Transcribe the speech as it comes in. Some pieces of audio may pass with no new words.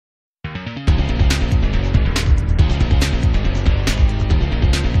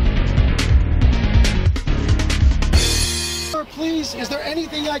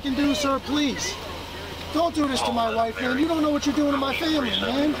I can do, sir, please. Don't do this to my wife, man. You don't know what you're doing to my family,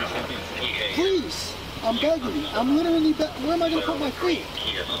 man. Please. I'm begging you. I'm literally where am I going to put my feet?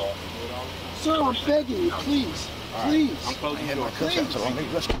 Sir, I'm begging you, please. Please.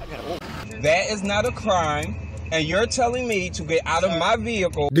 Please. That is not a crime, and you're telling me to get out of my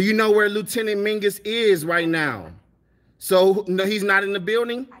vehicle. Do you know where Lieutenant Mingus is right now? So, no, he's not in the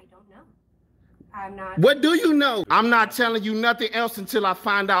building? I don't know. I'm not. What do you know? I'm not telling you nothing else until I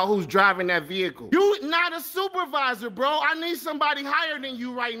find out who's driving that vehicle. You not a supervisor, bro. I need somebody higher than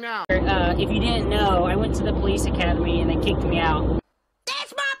you right now. If you didn't know, I went to the police academy and they kicked me out.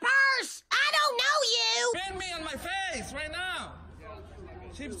 That's my purse! I don't know you! Spit me on my face right now!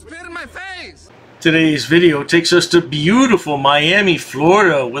 She spit in my face! Today's video takes us to beautiful Miami,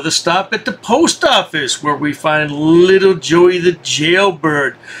 Florida, with a stop at the post office where we find little Joey the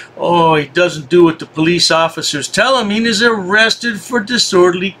Jailbird. Oh, he doesn't do what the police officers tell him. He is arrested for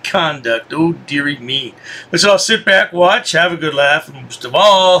disorderly conduct. Oh, dearie me. Let's all sit back, watch, have a good laugh, and most of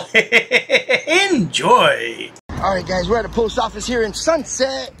all, enjoy. All right, guys, we're at a post office here in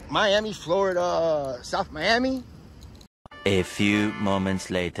Sunset, Miami, Florida, South Miami. A few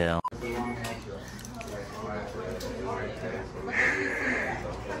moments later.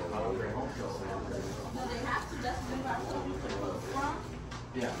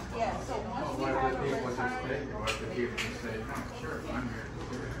 Yeah.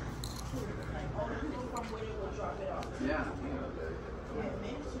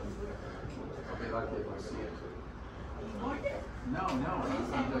 I'll be lucky if I see it. No,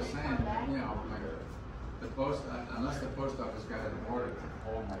 I'm just saying, you know, like the post, unless the post office got an order to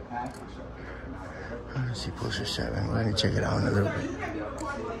hold my package up there. Let's see, poster 7. We're gonna check it out in a little bit.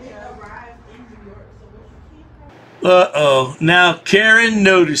 Uh-oh. Now Karen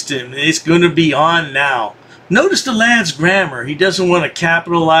noticed him. It's going to be on now. Notice the lad's grammar. He doesn't want to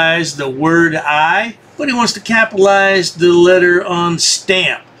capitalize the word I, but he wants to capitalize the letter on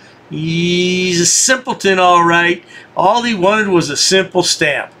stamp. He's a simpleton, all right. All he wanted was a simple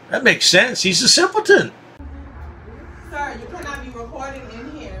stamp. That makes sense. He's a simpleton. Sir, you cannot be recording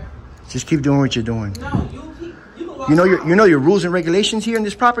in here. Just keep doing what you're doing. No, you know your rules and regulations here in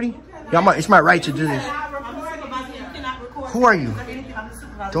this property? Yeah, it's my right to do this. Who are you?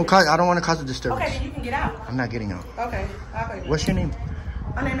 Don't cause. I don't want to cause a disturbance. Okay, then you can get out. I'm not getting out. Okay. What's your name?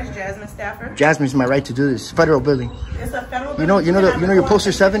 My name is Jasmine Stafford. Jasmine, it's my right to do this. Federal building. It's a federal building. You know your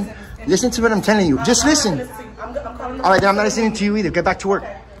poster 7? Listen to what I'm telling you. Just listen. All right, then I'm not listening to you either. Get back to work.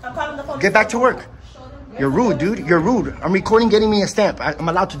 Get back to work. You're rude, dude. You're rude. I'm recording, getting me a stamp. I'm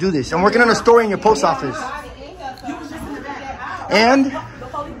allowed to do this. I'm working on a story in your post office. And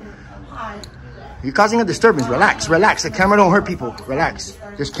you're causing a disturbance. Relax, relax. The camera don't hurt people. Relax.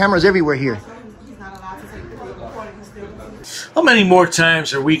 There's cameras everywhere here. How many more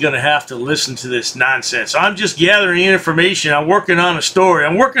times are we going to have to listen to this nonsense? I'm just gathering information. I'm working on a story.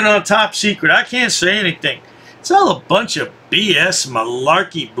 I'm working on top secret. I can't say anything. It's all a bunch of BS,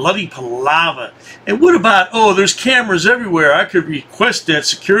 malarkey, bloody palaver. And what about, oh, there's cameras everywhere. I could request that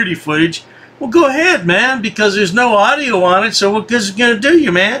security footage. Well, go ahead, man, because there's no audio on it, so what good is it going to do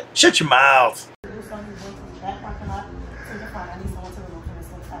you, man? Shut your mouth.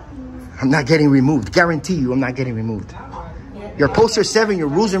 I'm not getting removed. Guarantee you I'm not getting removed. Your poster 7, your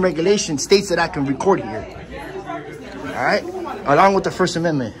rules and regulations states that I can record here. All right? Along with the First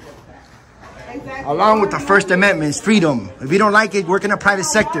Amendment. Along with the First Amendment is freedom. If you don't like it, work in a private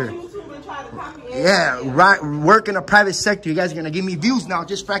sector. Yeah, right. Work in a private sector. You guys are going to give me views now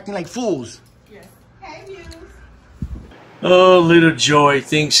just for acting like fools. Oh, little Joy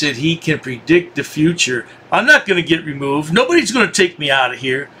thinks that he can predict the future. I'm not going to get removed. Nobody's going to take me out of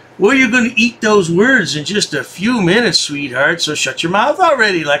here. Well, you're going to eat those words in just a few minutes, sweetheart, so shut your mouth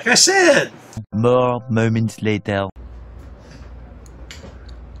already, like I said. More moments later.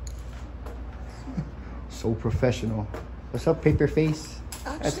 So professional. What's up, paper face?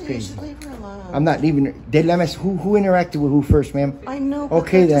 That's Actually, crazy. you should leave her alone. I'm not leaving her. Who interacted with who first, ma'am? I know.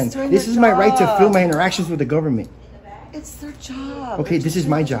 Okay, then. This is my right to film my interactions with the government. It's their job. Okay, this is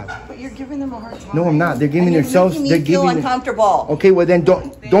my job. But you're giving them a hard time. No, I'm not. They're giving themselves. They're feel uncomfortable. Okay, well then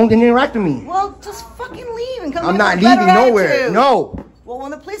don't interact with me. Well, just fucking leave and come. I'm not leaving nowhere. No. Well,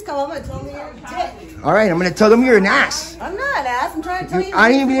 when the police come, I'm gonna tell them you're a dick. All right, I'm gonna tell them you're an ass. I'm not an ass. I'm trying to tell you. I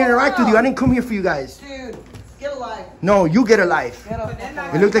didn't even interact with you. I didn't come here for you guys. Dude, get a life. No, you get a life.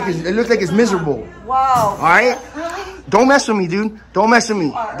 It looks like it's miserable. Wow. All right. Really? Don't mess with me, dude. Don't mess with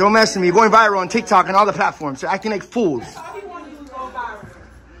me. Don't mess with me. You're going viral on TikTok and all the platforms. You're acting like fools.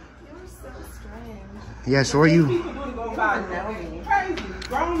 Yeah, so are you. Crazy.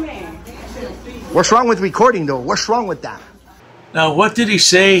 Grown man. What's wrong with recording, though? What's wrong with that? Now, what did he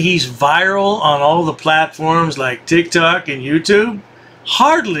say? He's viral on all the platforms like TikTok and YouTube?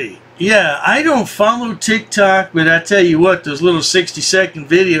 Hardly. Yeah, I don't follow TikTok, but I tell you what, those little 60-second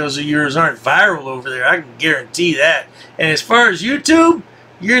videos of yours aren't viral over there. I can guarantee that. And as far as YouTube,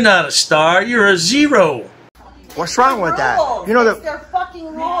 you're not a star. You're a zero. What's wrong with that? You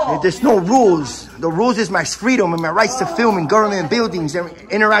know, there's no rules. The rules is my freedom and my rights to film in government buildings and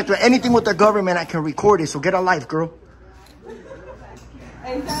interact with anything with the government. I can record it. So get a life, girl.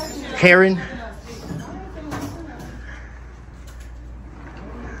 Karen.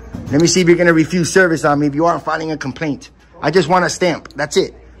 Let me see if you're going to refuse service on me if you aren't filing a complaint. I just want a stamp. That's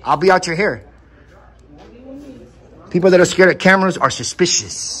it. I'll be out your hair. People that are scared of cameras are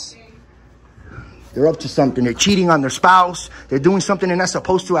suspicious. They're up to something. They're cheating on their spouse. They're doing something they're not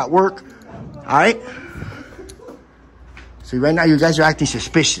supposed to at work. All right? So right now you guys are acting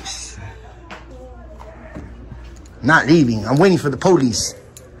suspicious. Not leaving. I'm waiting for the police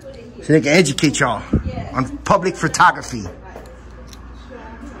so they can educate y'all on public photography.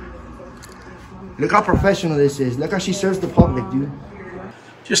 Look how professional this is. Look how she serves the public, dude.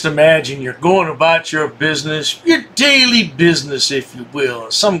 Just imagine you're going about your business, your daily business, if you will.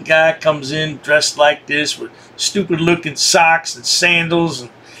 And some guy comes in dressed like this with stupid-looking socks and sandals. And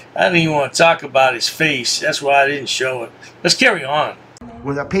I don't even want to talk about his face. That's why I didn't show it. Let's carry on.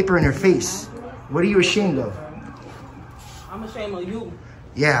 With a paper in her face. What are you ashamed of? I'm ashamed of you.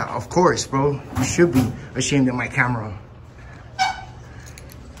 Yeah, of course, bro. You should be ashamed of my camera.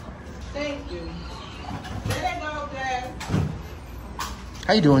 Thank you. There they go, Dad.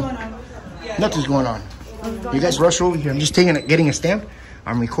 How you doing? Nothing's going on. You guys rush over here. I'm just getting a stamp.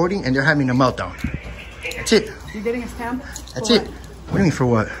 I'm recording, and they're having a meltdown. That's it. You're getting a stamp? That's it. What do you mean for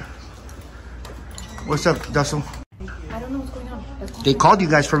what? What's up, Dussel? I don't know what's going on. They called you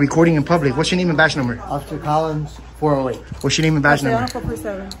guys for recording in public. What's your name and badge number? Officer Collins, 408. What's your name and badge number?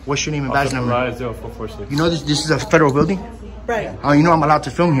 447. What's your name and badge number? 0446. You know this is a federal building? Right. Oh, you know I'm allowed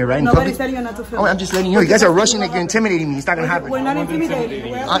to film here, right? In Nobody's public? telling you not to film. Oh, I'm just letting you know. You guys are rushing like you're intimidating me. It's not going to happen. We're not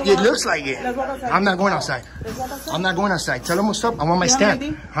intimidating. It looks like it. Let's walk outside. I'm not going outside. Let's walk outside. I'm not going outside. Tell them what's up. I want my stamp.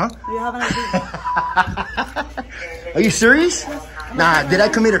 Huh? Do you have an ID? Are you serious? Nah, did I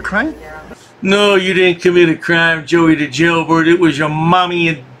commit a crime? No, you didn't commit a crime, Joey the Jailbird. It was your mommy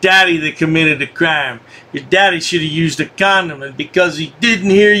and daddy that committed the crime. Your daddy should have used a condom, and because he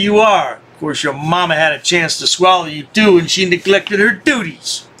didn't, here you are. Of course, your mama had a chance to swallow you too, and she neglected her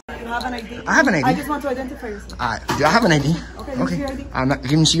duties. You have an ID? I have an ID. I just want to identify yourself. Do I have an ID? Okay, let me see your ID. I'm not.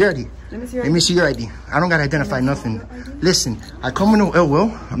 Give me your ID. Let me see your ID. I don't gotta identify nothing. Listen, I come with no ill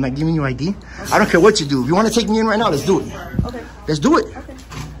will. I'm not giving you ID. Okay. I don't care what you do. If you want to take me in right now, let's do it. Okay. Let's do it. Okay.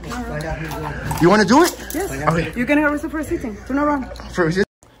 You want to do it? Yes. Okay. You're getting arrested for resisting. Turn around. For resisting?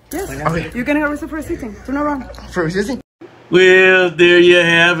 Yes. Okay. You're getting arrested for resisting. Turn around. For resisting? Well, there you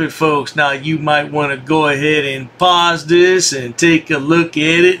have it, folks. Now, you might want to go ahead and pause this and take a look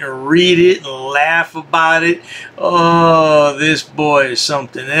at it and read it and laugh about it. Oh, this boy is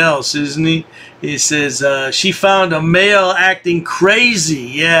something else, isn't he? It says, she found a male acting crazy.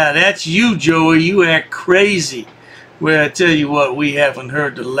 Yeah, that's you, Joey. You act crazy. Well, I tell you what, we haven't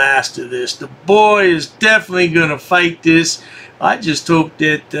heard the last of this. The boy is definitely going to fight this. I just hope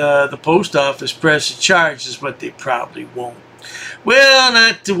that the post office presses charges, but they probably won't. Well,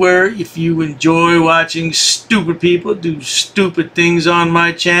 not to worry. If you enjoy watching stupid people do stupid things on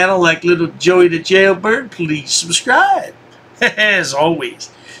my channel, like little Joey the Jailbird, please subscribe. As always,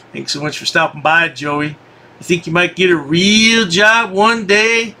 thanks so much for stopping by, Joey. You think you might get a real job one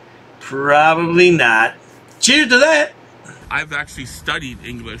day? Probably not. Cheers to that. I've actually studied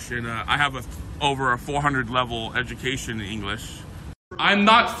English, and I have over a 400 level education in English. I'm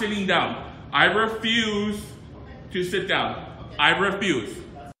not sitting down. I refuse to sit down. I refuse.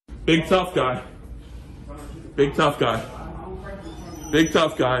 Big tough guy. Big tough guy. Big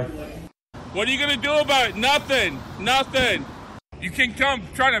tough guy. What are you gonna do about it? Nothing. Nothing. You can come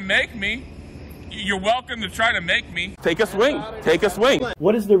try to make me. You're welcome to try to make me. Take a swing. Take a swing.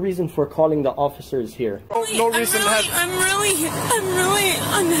 What is the reason for calling the officers here? No reason. I'm really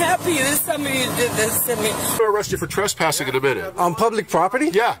unhappy that somebody did this to me. We'll arrest you for trespassing in a minute. On public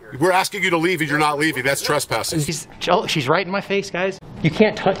property? Yeah. We're asking you to leave and you're not leaving. That's trespassing. She's right in my face, guys. You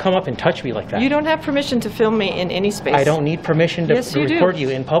can't come up and touch me like that. You don't have permission to film me in any space. I don't need permission to record you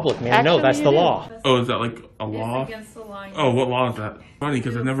in public, man. Actually, no, that's the law. Oh, is that like a law? Against the law. Oh, what law is that? Funny,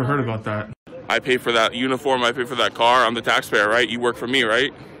 because I've never heard about that. I pay for that uniform, I pay for that car, I'm the taxpayer, right? You work for me,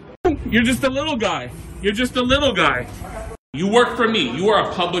 right? You're just a little guy. You're just a little guy. You work for me. You are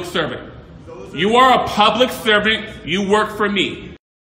a public servant. You are a public servant. You work for me.